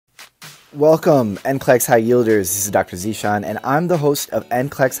Welcome, NCLEX High Yielders. This is Dr. Zeeshan, and I'm the host of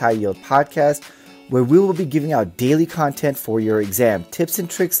NCLEX High Yield podcast, where we will be giving out daily content for your exam, tips and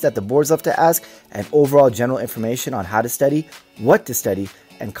tricks that the boards love to ask, and overall general information on how to study, what to study,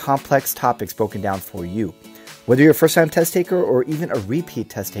 and complex topics broken down for you. Whether you're a first-time test taker or even a repeat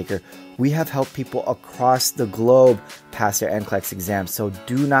test taker, we have helped people across the globe pass their NCLEX exams, so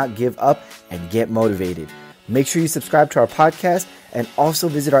do not give up and get motivated. Make sure you subscribe to our podcast and also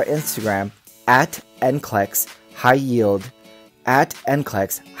visit our Instagram at NCLEX High Yield, at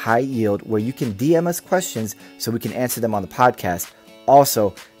NCLEX High Yield, where you can DM us questions so we can answer them on the podcast.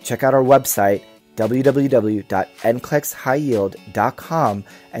 Also, check out our website, www.nclexhighyield.com,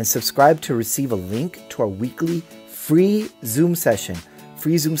 and subscribe to receive a link to our weekly free Zoom session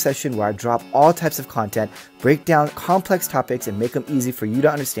where I drop all types of content, break down complex topics, and make them easy for you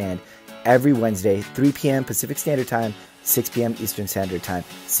to understand every Wednesday, 3 p.m. Pacific Standard Time, 6 p.m. Eastern Standard Time.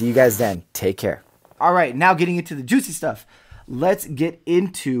 See you guys then. Take care. All right, now getting into the juicy stuff. Let's get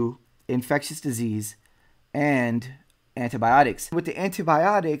into infectious disease and antibiotics. With the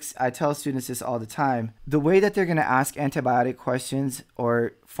antibiotics, I tell students this all the time. The way that they're going to ask antibiotic questions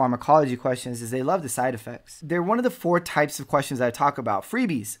or pharmacology questions is they love the side effects. They're one of the 4 types of questions that I talk about.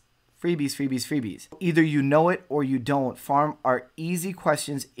 Freebies. Either you know it or you don't. Pharm are easy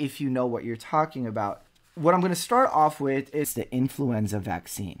questions if you know what you're talking about. What I'm going to start off with is the influenza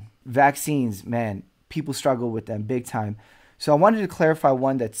vaccine. Vaccines, man, people struggle with them big time. So I wanted to clarify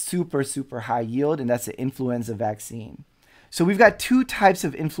one that's super high yield, and that's the influenza vaccine. So we've got 2 types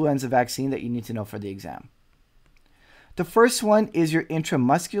of influenza vaccine that you need to know for the exam. The first one is your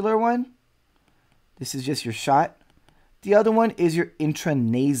intramuscular one. This is just your shot. The other one is your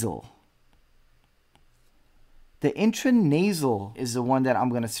intranasal. The intranasal is the one that I'm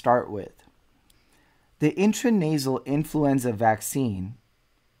going to start with. The intranasal influenza vaccine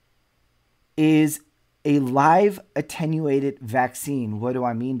is a live attenuated vaccine. What do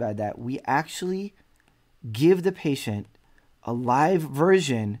I mean by that? We actually give the patient a live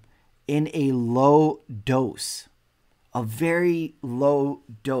version in a low dose, a very low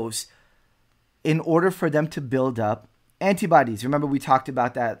dose, in order for them to build up antibodies. Remember, we talked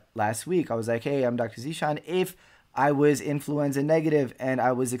about that last week. I was like, hey, I'm Dr. Zeeshan. If I was influenza negative and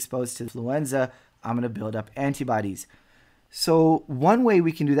I was exposed to influenza, I'm going to build up antibodies. So one way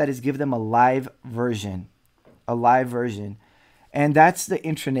we can do that is give them a live version, and that's the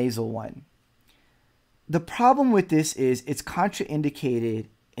intranasal one. The problem with this is it's contraindicated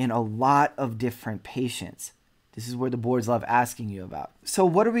in a lot of different patients. This is where the boards love asking you about. So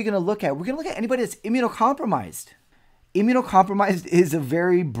what are we going to look at? We're going to look at anybody that's immunocompromised. Immunocompromised is a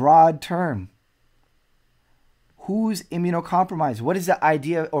very broad term. Who's immunocompromised? What is the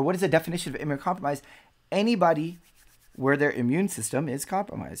idea, or what is the definition of immunocompromised? Anybody where their immune system is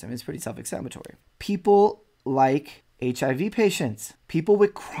compromised. I mean, it's pretty self-explanatory. People like HIV patients, people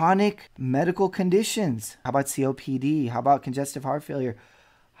with chronic medical conditions. How about COPD? How about congestive heart failure?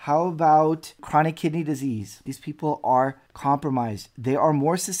 How about chronic kidney disease? These people are compromised. They are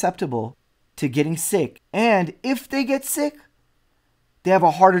more susceptible to getting sick. And if they get sick, they have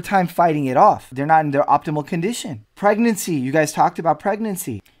a harder time fighting it off. They're not in their optimal condition. Pregnancy, you guys talked about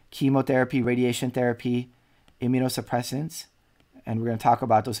pregnancy. Chemotherapy, radiation therapy, immunosuppressants, and we're going to talk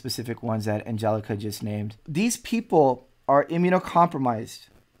about those specific ones that Angelica just named. These people are immunocompromised,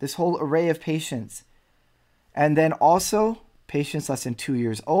 this whole array of patients. And then also patients less than 2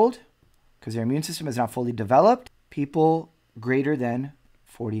 years old, because their immune system is not fully developed, people greater than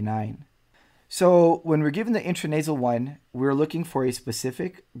 49. So when we're given the intranasal one, we're looking for a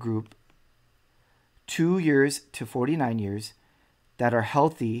specific group, 2 years to 49 years, that are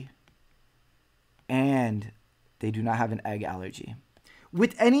healthy and they do not have an egg allergy.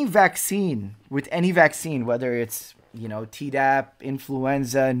 With any vaccine, whether it's, Tdap,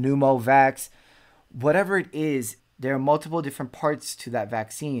 influenza, pneumovax, whatever it is, there are multiple different parts to that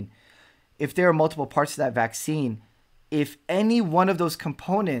vaccine. If there are multiple parts to that vaccine, if any one of those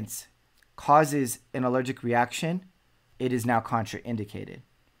components causes an allergic reaction, it is now contraindicated.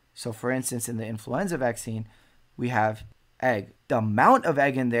 So for instance, in the influenza vaccine, we have egg. The amount of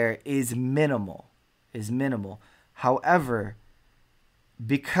egg in there is minimal. However,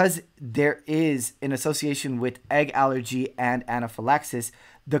 because there is an association with egg allergy and anaphylaxis,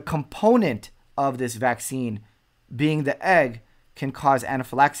 the component of this vaccine, being the egg, can cause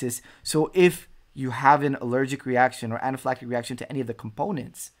anaphylaxis. So if you have an allergic reaction or anaphylactic reaction to any of the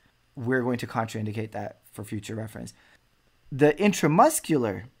components, we're going to contraindicate that for future reference. With the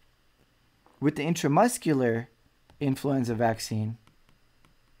intramuscular influenza vaccine,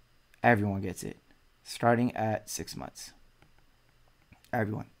 everyone gets it, starting at 6 months.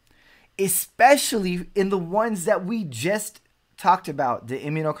 Everyone. especially in the ones that we just talked about, the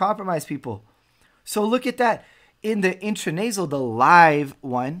immunocompromised people. So look at that. In the intranasal, the live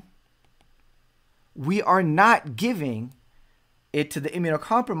one, we are not giving it to the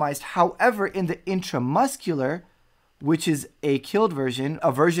immunocompromised. However, in the intramuscular, which is a killed version,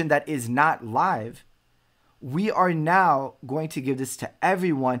 a version that is not live, we are now going to give this to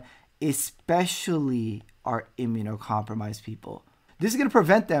everyone, especially our immunocompromised people. This is going to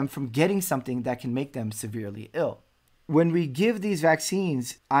prevent them from getting something that can make them severely ill. When we give these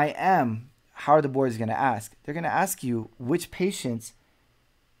vaccines, how are the boards going to ask? They're going to ask you which patients,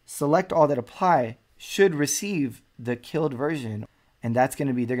 select all that apply, should receive the killed version. And that's going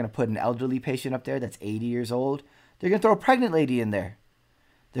to be, they're going to put an elderly patient up there that's 80 years old. They're going to throw a pregnant lady in there.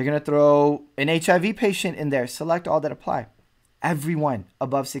 They're going to throw an HIV patient in there. Select all that apply. Everyone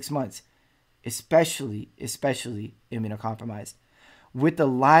above 6 months, especially immunocompromised. With the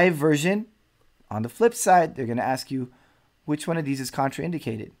live version, on the flip side, they're going to ask you which one of these is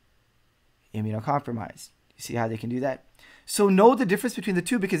contraindicated. Immunocompromised. You see how they can do that? So know the difference between the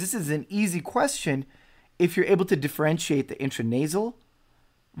two, because this is an easy question if you're able to differentiate the intranasal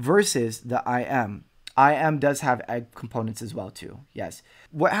versus the IM. IM does have egg components as well too. Yes.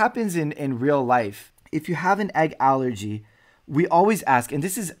 What happens in real life, if you have an egg allergy, we always ask, and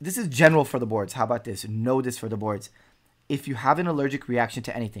this is general for the boards. How about this? Know this for the boards. If you have an allergic reaction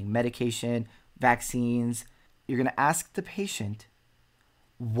to anything, medication, vaccines, you're going to ask the patient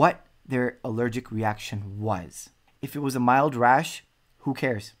what their allergic reaction was. If it was a mild rash, who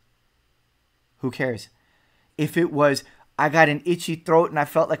cares? Who cares? If it was, I got an itchy throat and I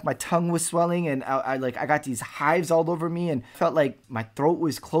felt like my tongue was swelling and I got these hives all over me and felt like my throat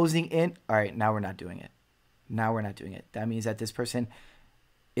was closing in. All right, now we're not doing it. Now we're not doing it. That means that this person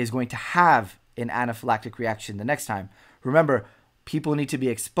is going to have an anaphylactic reaction the next time. Remember, people need to be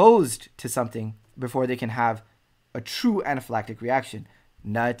exposed to something before they can have a true anaphylactic reaction.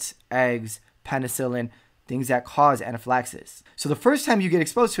 Nuts, eggs, penicillin, things that cause anaphylaxis. So the first time you get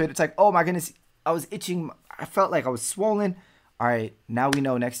exposed to it, it's like, oh my goodness, I was itching. I felt like I was swollen. All right, now we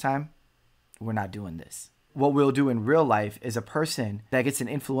know next time we're not doing this. What we'll do in real life is a person that gets an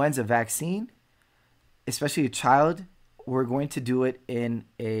influenza vaccine, especially a child, we're going to do it in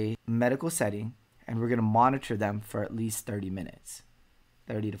a medical setting and we're going to monitor them for at least 30 minutes.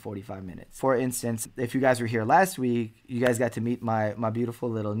 30 to 45 minutes. For instance, if you guys were here last week, you guys got to meet my beautiful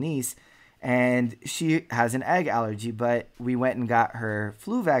little niece, and she has an egg allergy, but we went and got her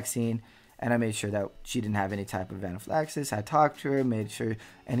flu vaccine, and I made sure that she didn't have any type of anaphylaxis. I talked to her, made sure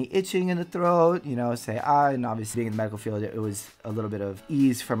any itching in the throat, say and obviously being in the medical field, it was a little bit of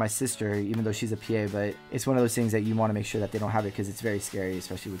ease for my sister, even though she's a PA, but it's one of those things that you want to make sure that they don't have it because it's very scary,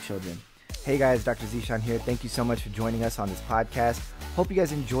 especially with children. Hey guys, Dr. Zeeshan here. Thank you so much for joining us on this podcast. Hope you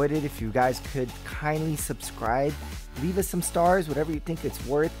guys enjoyed it. If you guys could kindly subscribe, leave us some stars, whatever you think it's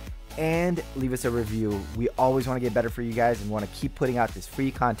worth, and leave us a review. We always want to get better for you guys and want to keep putting out this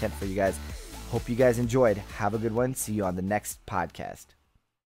free content for you guys. Hope you guys enjoyed. Have a good one. See you on the next podcast.